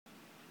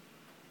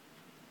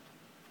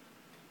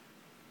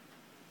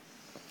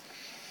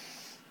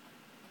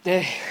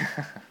Hey.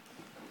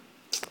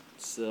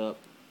 What's up?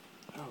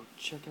 Oh,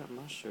 check out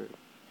my shirt.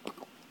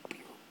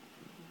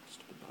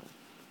 Stupid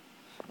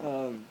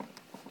body.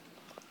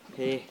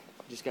 Hey,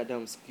 just got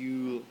done with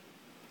school,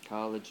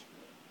 college.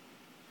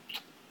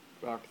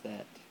 Rock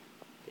that.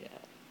 Yeah.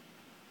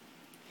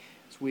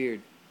 It's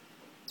weird.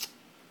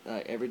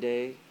 Every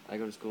day I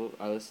go to school,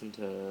 I listen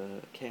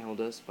to Can't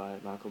Hold Us by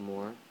Malcolm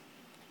Moore.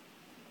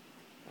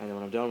 And then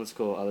when I'm done with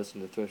school, I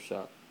listen to Thrift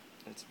Shop.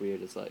 It's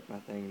weird. It's like my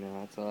thing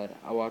now. It's like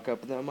I walk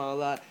up and I'm all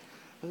like,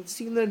 let's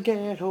see them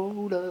can't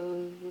hold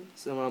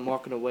us. And when I'm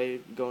walking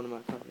away, going to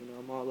my car,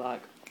 I'm all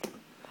like,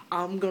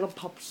 I'm gonna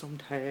pop some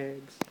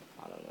tags.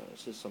 I don't know.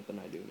 It's just something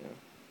I do now.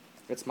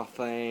 It's my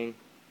thing.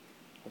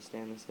 As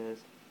Stanley says.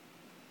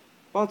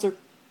 Sponsor.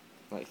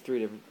 Like two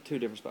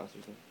different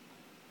sponsors.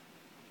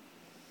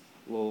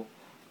 Lol.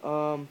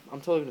 I'm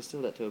totally gonna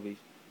steal that, Toby.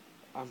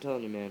 I'm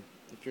telling you, man.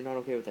 If you're not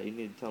okay with that, you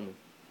need to tell me.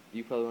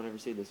 You probably won't ever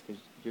see this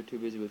because you're too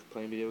busy with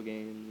playing video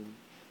games and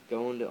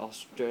going to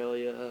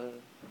Australia,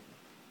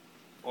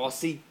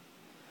 Aussie,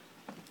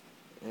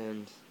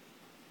 and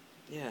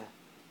yeah.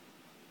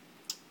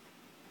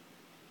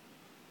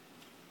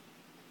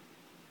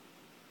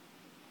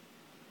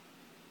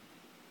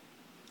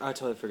 I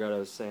totally forgot what I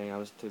was saying. I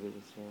was too busy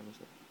saying. I was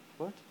like,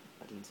 what?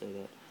 I didn't say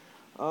that.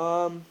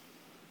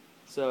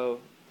 So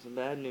some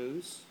bad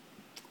news.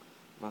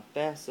 My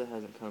FAFSA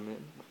hasn't come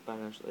in, my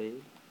financial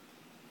aid,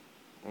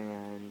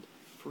 and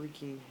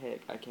freaking heck,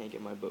 I can't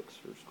get my books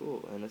for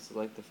school. And this is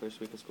like the first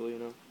week of school,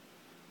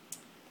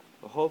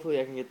 Well, hopefully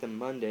I can get them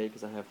Monday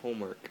because I have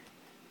homework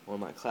on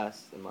my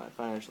class, in my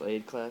financial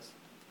aid class.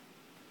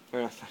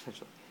 Or not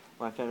financial,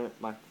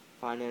 my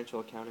financial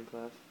accounting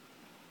class.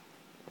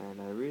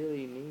 And I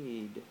really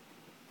need,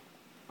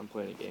 I'm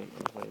playing a game,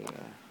 I'm playing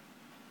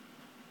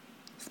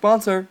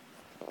sponsor!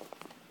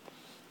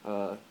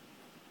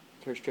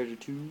 Cursed Treasure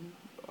 2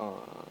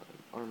 on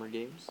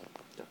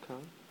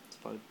ArmorGames.com. It's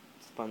fun.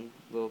 It's a fun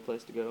little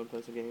place to go and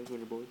play some games when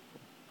you're bored.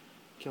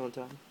 Killing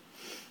time.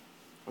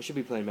 I should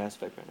be playing Mass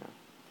Effect right now.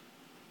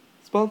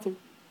 Sponsor.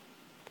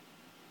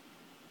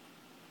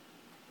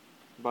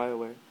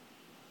 BioWare.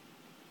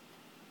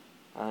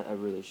 I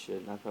really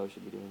should. I probably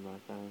should be doing my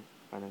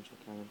financial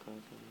accounting class.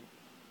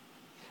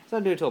 It's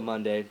not due until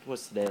Monday.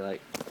 What's today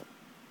like?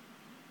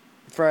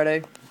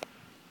 Friday.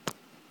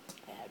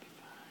 Yeah, it'll be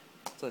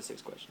fine. It's only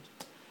 6 questions.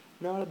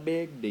 Not a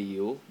big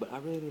deal, but I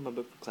really need my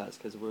book for class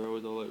because we're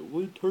always all like,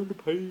 "We turn the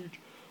page,"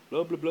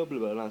 blah blah blah blah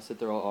blah, and I sit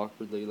there all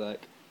awkwardly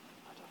like,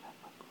 I don't have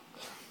my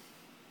book.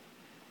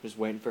 Just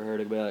waiting for her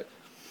to be like,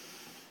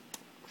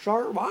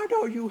 "Sir, why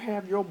don't you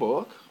have your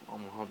book?" I'm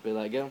gonna have to be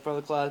like, get in front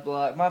of the class, be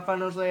like, "My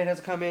financial aid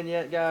hasn't come in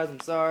yet, guys. I'm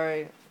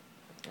sorry.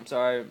 I'm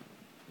sorry.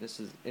 This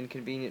is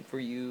inconvenient for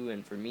you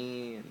and for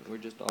me," and we're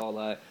just all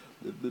like,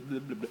 blah, blah, blah,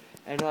 blah, blah.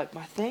 And like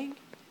my thing.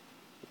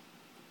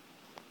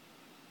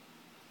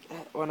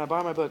 When I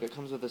buy my book, it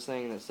comes with this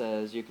thing that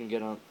says you can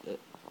get on.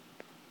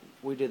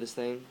 We did this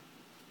thing,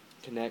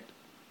 Connect.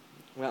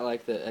 Not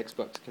like the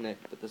Xbox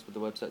Connect, but that's what the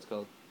website's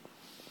called.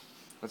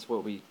 That's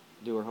what we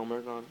do our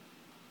homework on.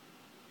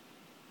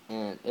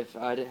 And if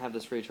I didn't have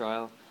this free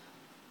trial,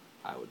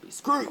 I would be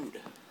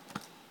screwed.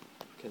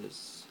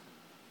 Because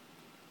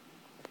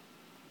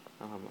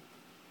I don't have my...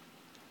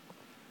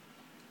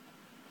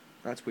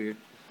 That's weird.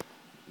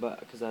 But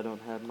because I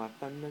don't have my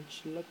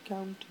financial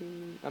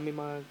accounting,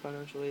 my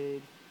financial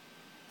aid.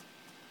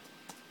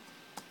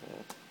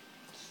 That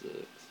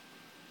sucks.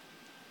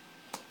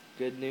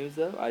 Good news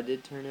though, I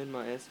did turn in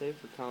my essay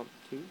for Comp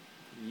 2.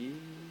 Yeah.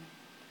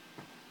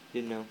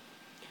 Didn't know.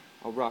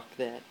 I'll rock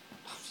that.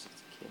 Oh, just a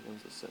kid. That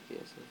was a sucky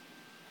essay.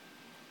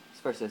 It's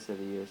the first essay of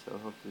the year, so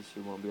hopefully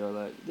she won't be all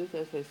like, "This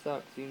essay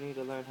sucks, you need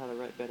to learn how to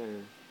write better."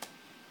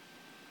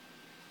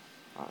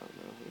 I don't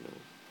know, who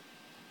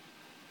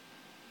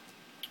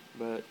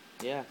knows. But,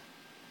 yeah.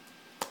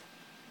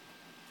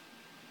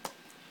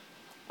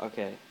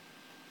 Okay.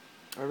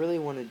 I really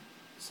wanted,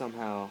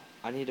 somehow,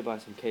 I need to buy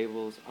some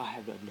cables. I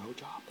have no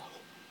job, though.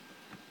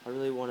 I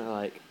really want to,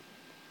 I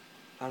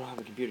don't have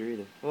a computer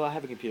either. Well, I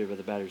have a computer, but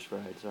the battery's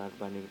fried, so I have to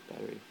buy a new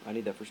battery. I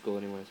need that for school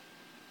anyways.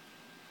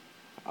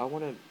 I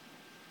want to,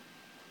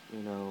 I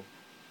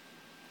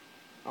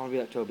want to be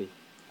like Toby.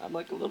 I'm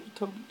like a little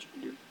Toby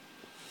Jr.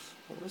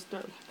 I want to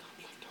start like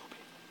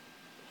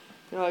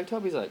Toby.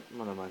 Toby's like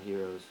one of my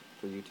heroes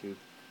for YouTube.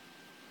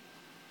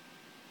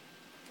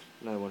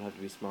 Another one have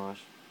to be Smosh.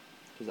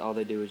 Because all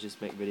they do is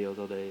just make videos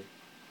all day.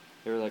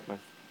 They were like my...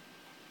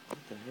 What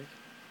the heck?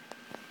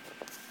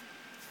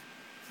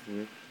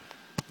 Weird.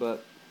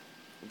 But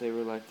they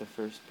were like the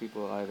first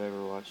people I've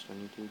ever watched on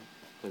YouTube.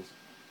 Because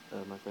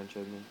my friend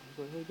showed me.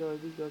 He was like, "Hey guys,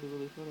 these guys are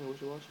really funny. I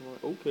wish you watch them." I'm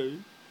like, okay.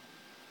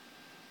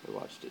 I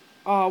watched it.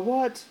 Oh,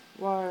 what?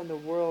 Why in the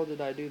world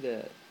did I do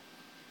that?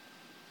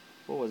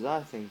 What was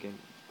I thinking?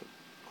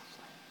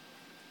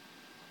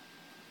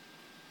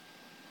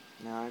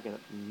 Now I gotta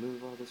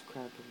move all this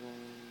crap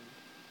around.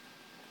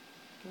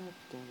 God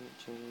damn it,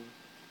 Jenny.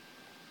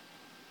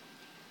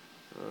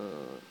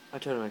 I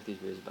try to make these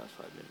videos about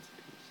 5 minutes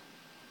apiece.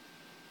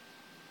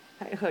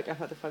 Hey, look,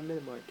 I'm at the 5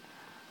 minute mark.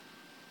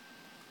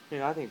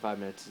 I think 5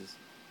 minutes is.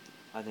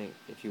 I think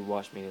if you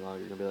watch me any longer,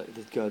 you're gonna be like,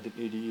 this guy's an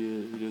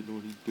idiot. He doesn't know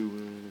what he's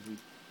doing.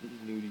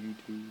 He's new to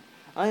YouTube.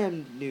 I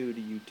am new to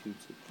YouTube,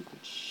 so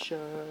freaking shut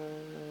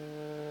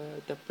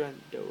the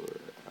front door.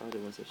 I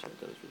didn't want to say shut.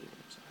 That was really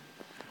weird. Sorry.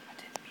 I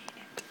didn't mean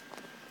it.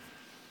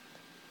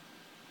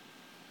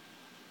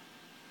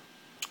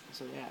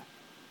 So yeah.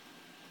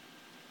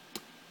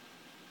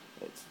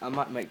 I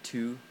might make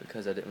 2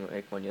 because I didn't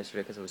make one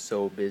yesterday because I was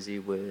so busy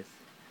with.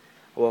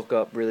 I woke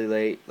up really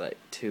late, like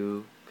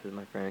 2, because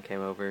my friend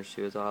came over.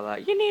 She was all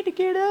like, "You need to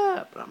get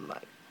up," and I'm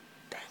like,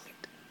 "Dang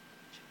it,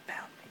 she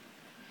found me."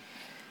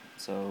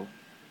 So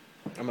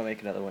I'm gonna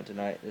make another one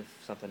tonight if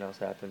something else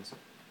happens.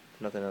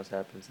 If nothing else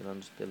happens, then I'll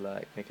just be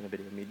like making a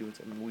video of me doing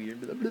something weird.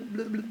 Blah, blah,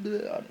 blah, blah, blah.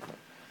 I don't know.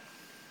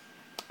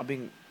 I'm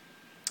being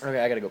okay.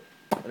 I gotta go.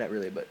 Not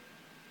really, but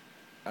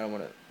I don't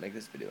want to make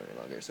this video any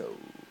longer. So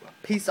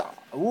peace out.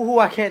 Ooh,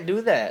 I can't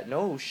do that.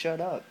 No,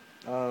 shut up.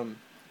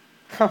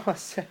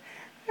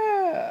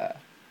 Yeah.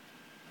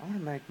 I want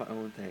to make my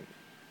own thing.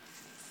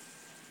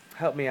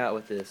 Help me out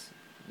with this.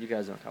 You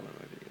guys don't comment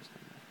on my videos.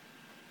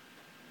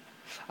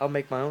 I'll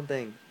make my own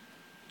thing.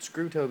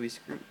 Screw Toby.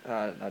 Screw.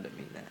 I didn't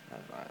mean that.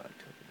 I like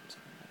Toby.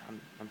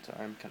 I'm sorry.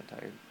 I'm kind of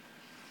tired.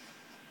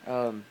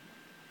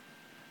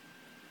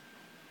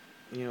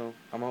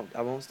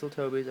 I won't steal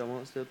Toby's. I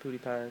won't steal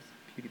PewDiePie's.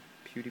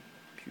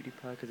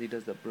 PewDiePie, because he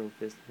does that bro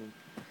fist thing.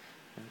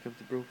 And here comes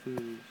the bro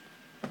fist.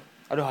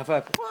 Oh no, high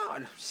five. Wow, no,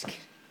 I'm just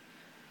kidding.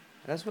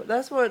 That's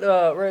what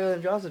Ray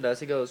William Johnson does.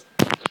 He goes.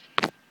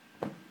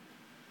 I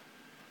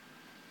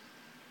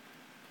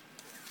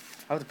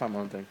have to find my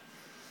own thing.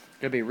 It's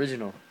gotta be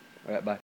original. Alright, bye.